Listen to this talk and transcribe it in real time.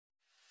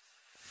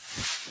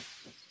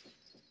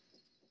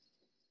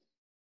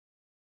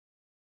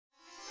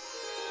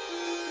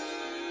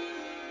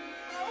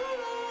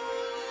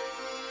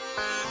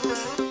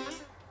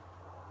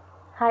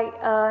Hi,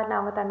 நான்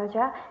உங்கள்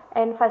Tanuja.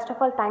 And first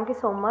of all thank you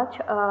so much.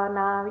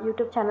 நான்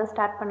யூடியூப் சேனல்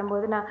ஸ்டார்ட்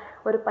பண்ணும்போது நான்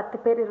ஒரு 10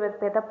 பேர் 20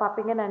 பேர் தான்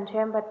பார்ப்பீங்கன்னு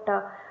நினச்சேன். பட்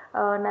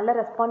நல்ல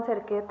ரெஸ்பான்ஸ்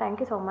இருக்குது.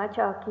 Thank you so much.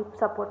 Keep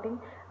supporting.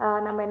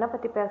 நம்ம என்ன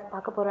பற்றி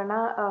பார்க்க போகிறோன்னா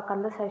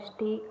கந்த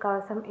சஷ்டி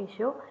கவசம்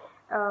இஷ்யூ.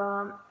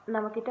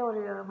 நம்மக்கிட்ட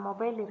ஒரு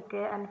மொபைல்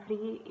இருக்குது அண்ட் ஃப்ரீ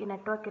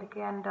நெட்ஒர்க்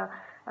இருக்குது அண்ட்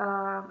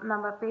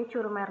நம்ம பேச்சு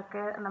உரிமை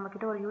இருக்குது,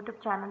 நம்மக்கிட்ட ஒரு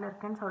யூடியூப் சேனல்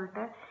இருக்குதுன்னு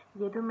சொல்லிட்டு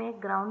எதுவுமே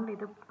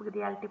கிரவுண்ட்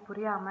ரியாலிட்டி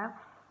புரியாமல்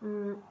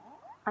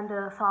அந்த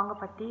சாங்கை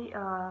பற்றி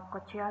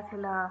கொச்சையாக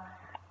சில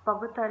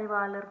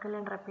பகுத்தறிவாளர்கள்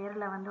என்ற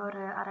பேரில் வந்து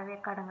ஒரு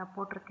அறவேக்காடுங்க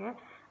போட்டிருக்கு.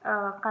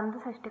 கந்த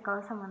சஷ்டி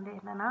கவசம் வந்து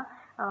என்னென்னா,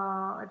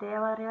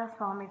 தேவாரியா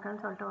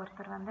சுவாமிகள்னு சொல்லிட்டு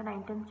ஒருத்தர் வந்து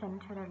 19th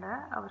சென்ச்சுரியில்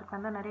அவருக்கு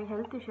வந்து நிறைய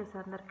ஹெல்த் இஷ்யூஸ்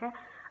இருந்திருக்கு.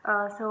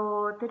 ஸோ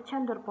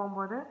திருச்செந்தூர்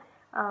போகும்போது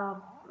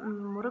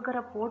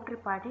முருகரை போற்றி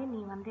பாடி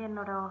நீ வந்து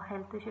என்னோடய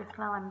ஹெல்த்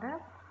இஷ்யூஸ்லாம் வந்து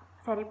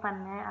சரி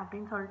பண்ணு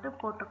அப்படின்னு சொல்லிட்டு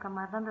போட்டிருக்க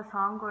மாதிரி தான் அந்த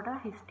சாங்கோட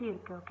ஹிஸ்ட்ரி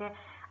இருக்குது. ஓகே.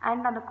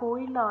 அண்ட் அந்த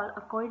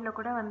கோயிலில்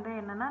கூட வந்து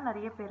என்னென்னா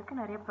நிறைய பேருக்கு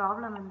நிறைய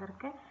ப்ராப்ளம்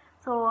இருந்திருக்கு.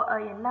 ஸோ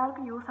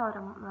எல்லாருக்கும் யூஸ்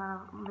ஆகிற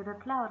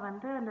விதத்தில் அவர்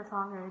வந்து அந்த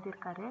சாங்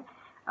எழுதியிருக்காரு.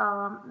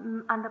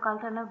 அந்த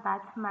காலத்தில்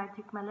பேட்ஸ்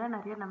மேஜிக் மேலே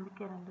நிறைய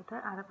நம்பிக்கை இருந்தது,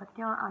 அதை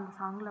பற்றியும் அந்த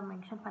சாங்கில்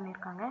மென்ஷன்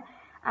பண்ணியிருக்காங்க.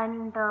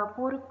 அண்ட்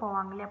போருக்கு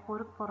போவாங்க இல்லையா,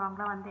 போருக்கு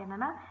போகிறவங்களாம் வந்து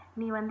என்னென்னா,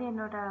 நீ வந்து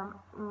என்னோடய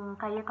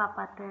கையை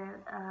காப்பாற்று,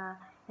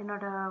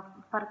 என்னோடய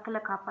பற்களை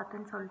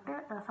காப்பாற்றுன்னு சொல்லிட்டு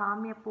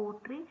சாமியை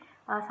போற்றி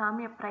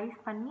சாமியை ப்ரைஸ்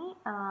பண்ணி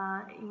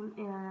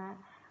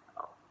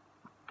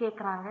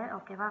கேட்குறாங்க.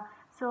 ஓகேவா.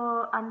 ஸோ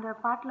அந்த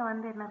பாட்டில்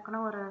வந்து என்ன இருக்குன்னா,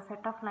 ஒரு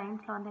செட் ஆஃப்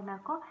லைன்ஸில் வந்து என்ன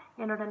இருக்கும்,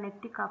 என்னோடய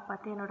நெத்தி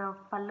காப்பாற்று, என்னோடய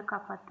பல்லு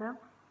காப்பாற்று,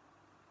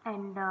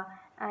 அண்ட்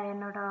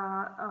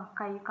என்னோடய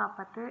கை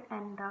காப்பாற்று,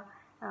 அண்ட்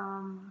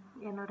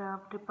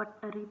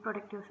என்னோடய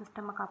ரீப்ரொடக்டிவ்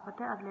சிஸ்டமை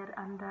காப்பாற்று,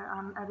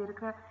 அதில் அது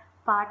இருக்கிற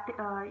பாட்டு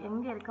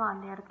எங்கே இருக்கோ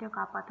அந்த இடத்தையும்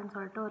காப்பாற்றுன்னு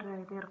சொல்லிட்டு ஒரு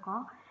இது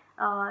இருக்கும்.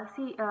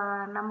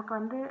 நமக்கு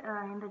வந்து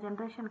இந்த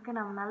ஜென்ரேஷனுக்கு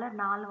நம்மளால்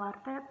 4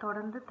 வார்த்தை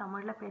தொடர்ந்து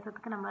தமிழில்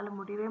பேசுறதுக்கு நம்மளால்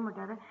முடியவே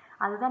முடியாது.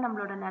 அதுதான்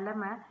நம்மளோட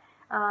நிலமை.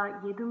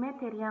 எதுவுமே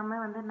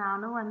தெரியாமல் வந்து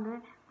நானும் வந்து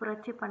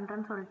புரட்சி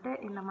பண்ணுறேன்னு சொல்லிட்டு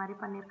இந்த மாதிரி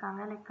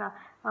பண்ணியிருக்காங்க. லைக்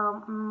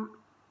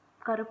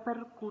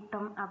கருப்பர்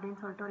கூட்டம்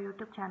அப்படின்னு சொல்லிட்டு ஒரு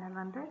யூடியூப்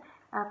சேனல் வந்து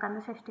கந்த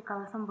சஷ்டி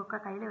கவசம் புக்கை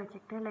கையில்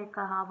வச்சுக்கிட்டு லைக்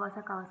ஆபாச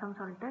கவசம்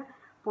சொல்லிட்டு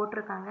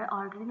போட்டிருக்காங்க.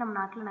 ஆல்ரெடி நம்ம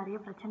நாட்டில் நிறைய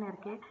பிரச்சனை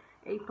இருக்குது.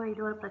 இப்போ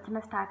இது ஒரு பிரச்சனை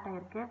ஸ்டார்ட்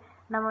ஆகிருக்கு.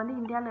 நம்ம வந்து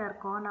இந்தியாவில்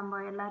இருக்கோம், நம்ம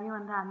எல்லாரையும்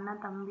வந்து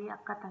அண்ணன் தம்பி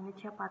அக்கா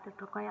தங்கச்சியாக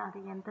பார்த்துட்ருக்கோம். அது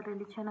எந்த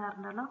ரிலிஜனாக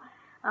இருந்தாலும்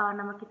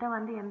நம்மக்கிட்ட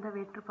வந்து எந்த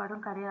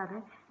வேற்றுப்பாடும் கிடையாது.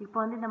 இப்போ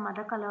வந்து இந்த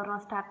மத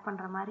கலவரம் ஸ்டார்ட்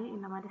பண்ணுற மாதிரி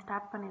இந்த மாதிரி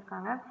ஸ்டார்ட்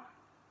பண்ணியிருக்காங்க.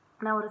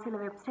 நான் ஒரு சில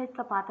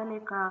வெப்சைட்ஸில் பார்த்தேன்.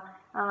 லைக்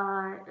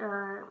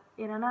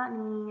என்னென்னா,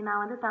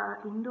 நான் வந்து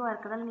இந்துவாக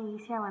இருக்கிறதால நீ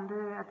ஈஸியாக வந்து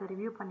அதை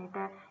ரிவ்யூ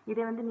பண்ணிட்டேன்,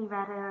 இதே வந்து நீ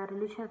வேறு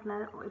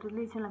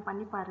ரிலீஜனில்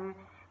பண்ணிப்பார்,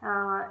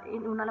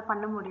 உன்னால்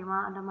பண்ண முடியுமா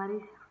அந்த மாதிரி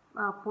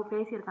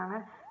பேசியிருக்காங்க.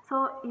 ஸோ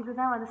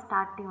இதுதான் வந்து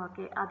ஸ்டார்டிங்.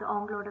 ஓகே. அது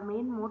அவங்களோட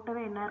மெயின்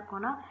மோட்டிவே என்ன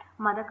இருக்கும்னா,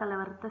 மத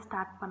கலவரத்தை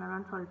ஸ்டார்ட்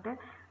பண்ணணும்னு சொல்லிட்டு.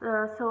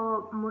 ஸோ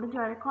முடிஞ்ச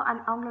வரைக்கும்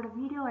அவங்களோட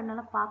வீடியோ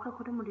என்னால்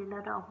பார்க்கக்கூட முடியல,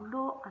 அது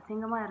அவ்வளோ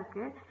அசிங்கமாக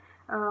இருக்குது.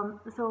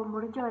 ஸோ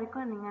முடிஞ்ச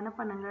வரைக்கும் நீங்கள் என்ன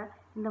பண்ணுங்கள்,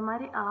 இந்த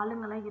மாதிரி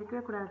ஆளுங்கள்லாம்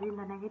இருக்கவே கூடாது,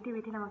 இந்த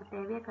நெகட்டிவிட்டி நமக்கு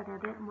தேவையே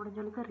கிடையாது, முடிஞ்ச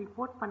அளவுக்கு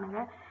ரிப்போர்ட்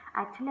பண்ணுங்கள்.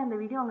 ஆக்சுவலி அந்த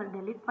வீடியோ அவங்க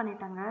டெலீட்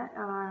பண்ணிட்டாங்க.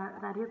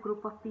 நிறைய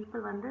குரூப் ஆஃப்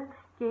பீப்புள் வந்து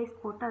கேஸ்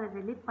போட்டு அதை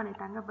டெலீட்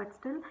பண்ணிட்டாங்க. பட்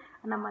ஸ்டில்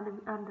நம்ம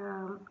அந்த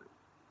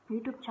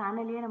யூடியூப்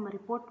சேனல்லையே நம்ம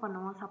ரிப்போர்ட்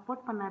பண்ணுவோம்.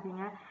 சப்போர்ட்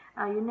பண்ணாதீங்க,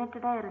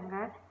 யுனைட்டடாக இருங்க.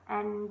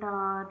 And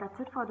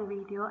that's it for the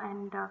video.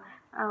 And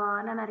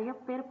நான் நிறைய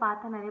பேர்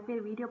பார்த்தேன், நிறைய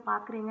பேர் வீடியோ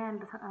பார்க்குறீங்க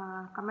அண்ட்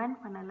கமெண்ட்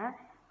பண்ணலை.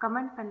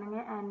 கமெண்ட்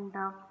பண்ணுங்கள். And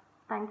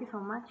thank you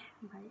so much.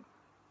 By.